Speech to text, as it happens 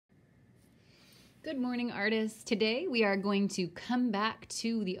Good morning, artists. Today we are going to come back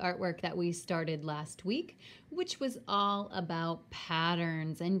to the artwork that we started last week, which was all about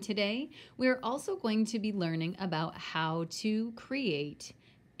patterns. And today we're also going to be learning about how to create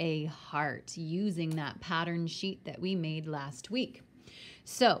a heart using that pattern sheet that we made last week.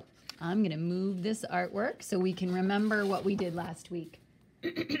 So I'm going to move this artwork so we can remember what we did last week.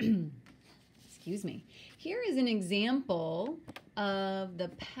 Excuse me. Here is an example of the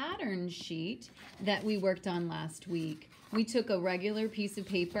pattern sheet that we worked on last week. We took a regular piece of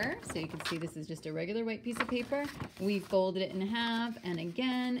paper, so you can see this is just a regular white piece of paper. We folded it in half and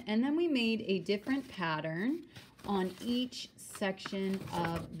again, and then we made a different pattern on each section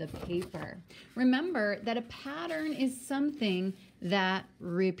of the paper. Remember that a pattern is something that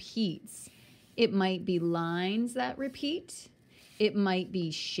repeats. It might be lines that repeat. It might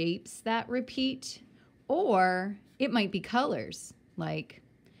be shapes that repeat, or it might be colors like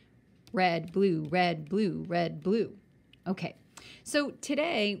red, blue, red, blue, red, blue. Okay, so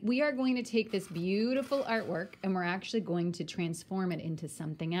today we are going to take this beautiful artwork and we're actually going to transform it into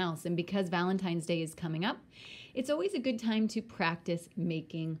something else. And because Valentine's Day is coming up, it's always a good time to practice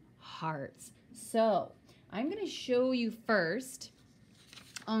making hearts. So I'm going to show you first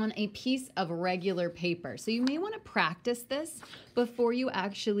on a piece of regular paper. So you may want to practice this before you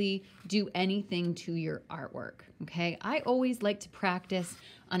actually do anything to your artwork, okay? I always like to practice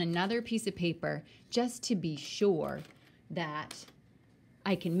on another piece of paper just to be sure that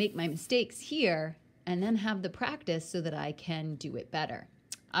I can make my mistakes here and then have the practice so that I can do it better.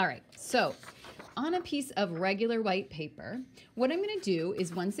 All right, so on a piece of regular white paper, what I'm going to do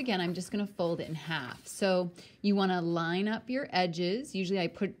is, once again, I'm just going to fold it in half. So you want to line up your edges. Usually I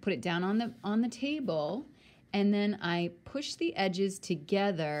put it down on the table, and then I push the edges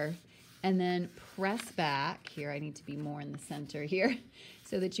together and then press back. Here, I need to be more in the center here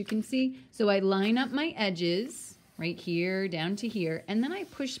so that you can see. So I line up my edges right here down to here, and then I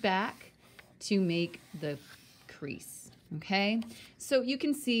push back to make the crease. Okay, so you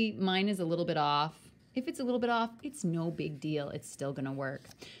can see mine is a little bit off. If it's a little bit off, it's no big deal. It's still gonna work.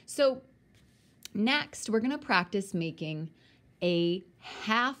 So next, we're gonna practice making a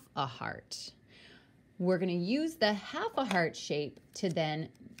half a heart. We're gonna use the half a heart shape to then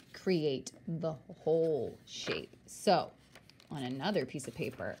create the whole shape. So on another piece of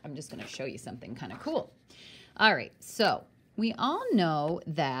paper, I'm just gonna show you something kind of cool. All right, so we all know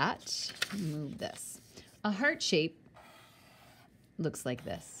that, move this, a heart shape looks like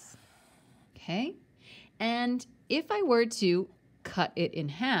this, okay? And if I were to cut it in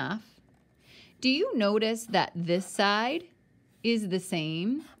half, do you notice that this side is the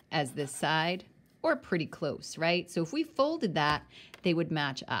same as this side, or pretty close, right? So if we folded that, they would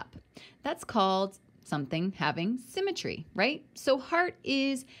match up. That's called something having symmetry, right? So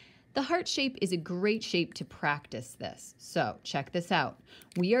the heart shape is a great shape to practice this. So check this out.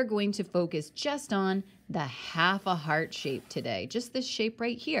 We are going to focus just on the half a heart shape today, just this shape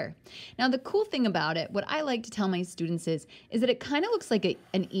right here. Now the cool thing about it, what I like to tell my students is that it kind of looks like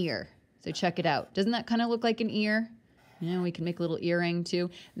an ear. So check it out. Doesn't that kind of look like an ear? You know, we can make a little earring too.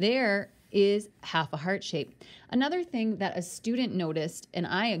 There is half a heart shape. Another thing that a student noticed, and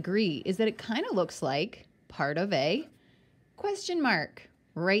I agree, is that it kind of looks like part of a question mark.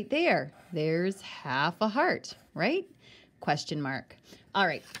 Right there, there's half a heart, right? Question mark. All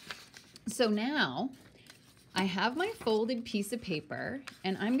right, so now I have my folded piece of paper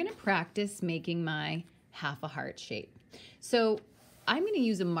and I'm gonna practice making my half a heart shape. So I'm gonna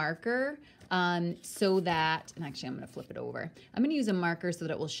use a marker so that, and actually I'm gonna flip it over. I'm gonna use a marker so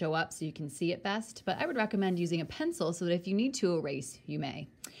that it will show up so you can see it best, but I would recommend using a pencil so that if you need to erase, you may.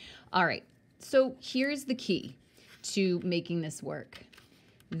 All right, so here's the key to making this work.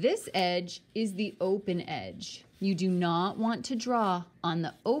 This edge is the open edge. You do not want to draw on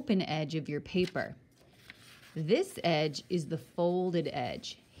the open edge of your paper. This edge is the folded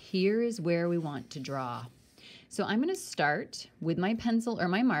edge. Here is where we want to draw. So I'm going to start with my pencil or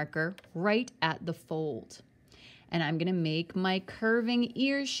my marker right at the fold. And I'm going to make my curving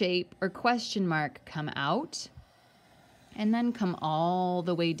ear shape or question mark come out and then come all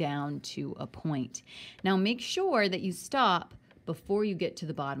the way down to a point. Now make sure that you stop before you get to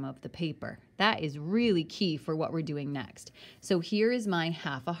the bottom of the paper. That is really key for what we're doing next. So here is my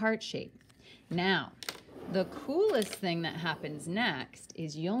half a heart shape. Now, the coolest thing that happens next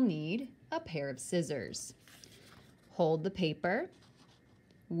is you'll need a pair of scissors. Hold the paper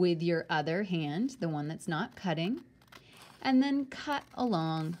with your other hand, the one that's not cutting, and then cut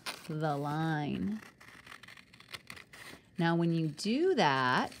along the line. Now, when you do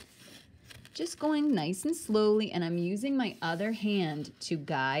that, just going nice and slowly, and I'm using my other hand to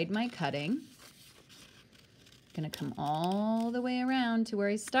guide my cutting. Gonna come all the way around to where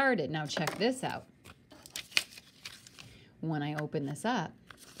I started. Now check this out. When I open this up,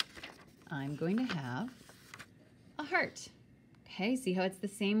 I'm going to have a heart. Okay, see how it's the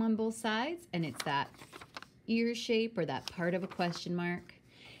same on both sides? And it's that ear shape or that part of a question mark.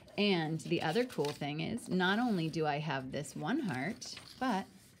 And the other cool thing is, not only do I have this one heart, but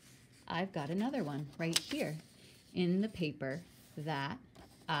I've got another one right here in the paper that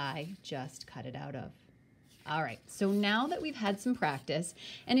I just cut it out of. All right, so now that we've had some practice,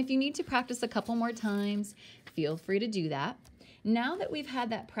 and if you need to practice a couple more times, feel free to do that. Now that we've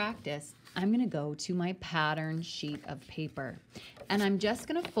had that practice, I'm gonna go to my pattern sheet of paper, and I'm just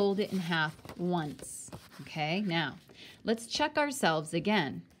gonna fold it in half once, okay? Now, let's check ourselves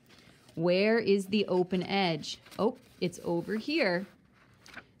again. Where is the open edge? Oh, it's over here.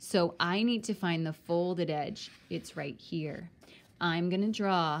 So I need to find the folded edge. It's right here. I'm gonna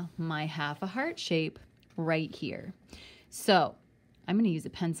draw my half a heart shape right here. So I'm going to use a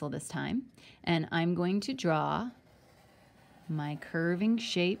pencil this time, and I'm going to draw my curving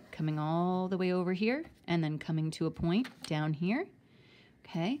shape coming all the way over here and then coming to a point down here.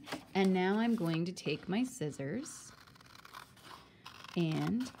 Okay, and now I'm going to take my scissors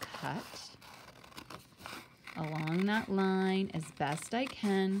and cut along that line as best I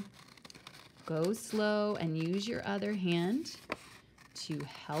can. Go slow and use your other hand to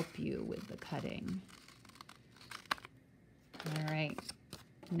help you with the cutting. All right,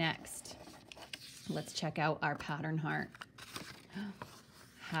 next, let's check out our pattern heart.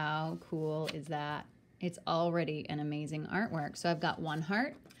 How cool is that? It's already an amazing artwork. So I've got one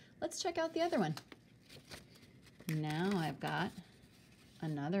heart. Let's check out the other one. Now I've got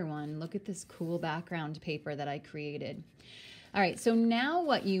another one. Look at this cool background paper that I created. All right, so now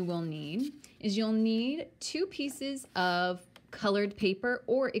what you will need is you'll need 2 pieces of colored paper,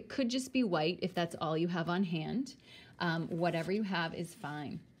 or it could just be white if that's all you have on hand. Whatever you have is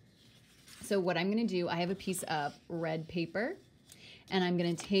fine. So what I'm going to do, I have a piece of red paper, and I'm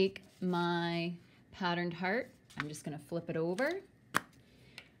going to take my patterned heart. I'm just going to flip it over.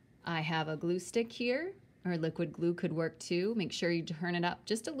 I have a glue stick here, or liquid glue could work too. Make sure you turn it up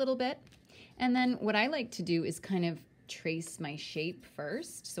just a little bit. And then what I like to do is kind of trace my shape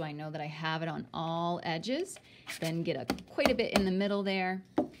first, so I know that I have it on all edges, then get quite a bit in the middle there.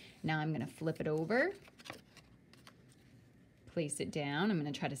 Now I'm going to flip it over. Place it down. I'm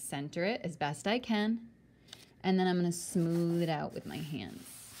going to try to center it as best I can. And then I'm going to smooth it out with my hands.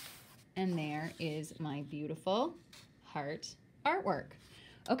 And there is my beautiful heart artwork.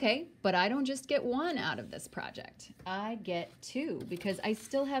 Okay, but I don't just get one out of this project. I get 2 because I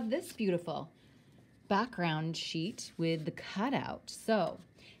still have this beautiful background sheet with the cutout. So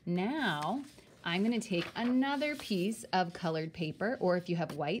now I'm going to take another piece of colored paper, or if you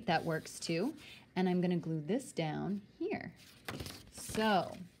have white, that works too. And I'm going to glue this down here. So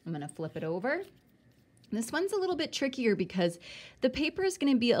I'm going to flip it over. This one's a little bit trickier because the paper is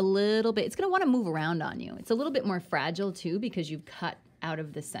going to be a little bit, it's going to want to move around on you. It's a little bit more fragile too because you've cut out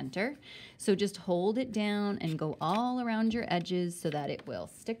of the center. So just hold it down and go all around your edges so that it will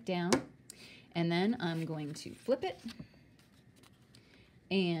stick down. And then I'm going to flip it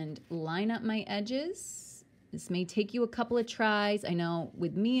and line up my edges. This may take you a couple of tries. I know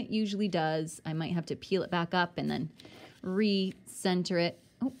with me it usually does. I might have to peel it back up and then re-center it.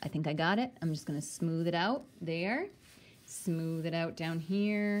 Oh, I think I got it. I'm just going to smooth it out there. Smooth it out down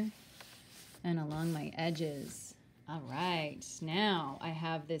here and along my edges. All right, now I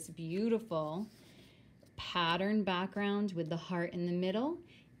have this beautiful pattern background with the heart in the middle,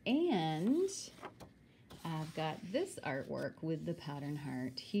 and I've got this artwork with the pattern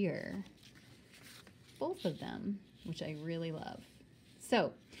heart here. Both of them, which I really love.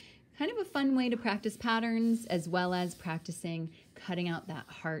 So, kind of a fun way to practice patterns as well as practicing cutting out that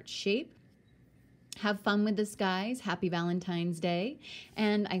heart shape. Have fun with this, guys. Happy Valentine's Day.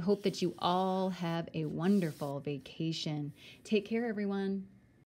 And I hope that you all have a wonderful vacation. Take care, everyone.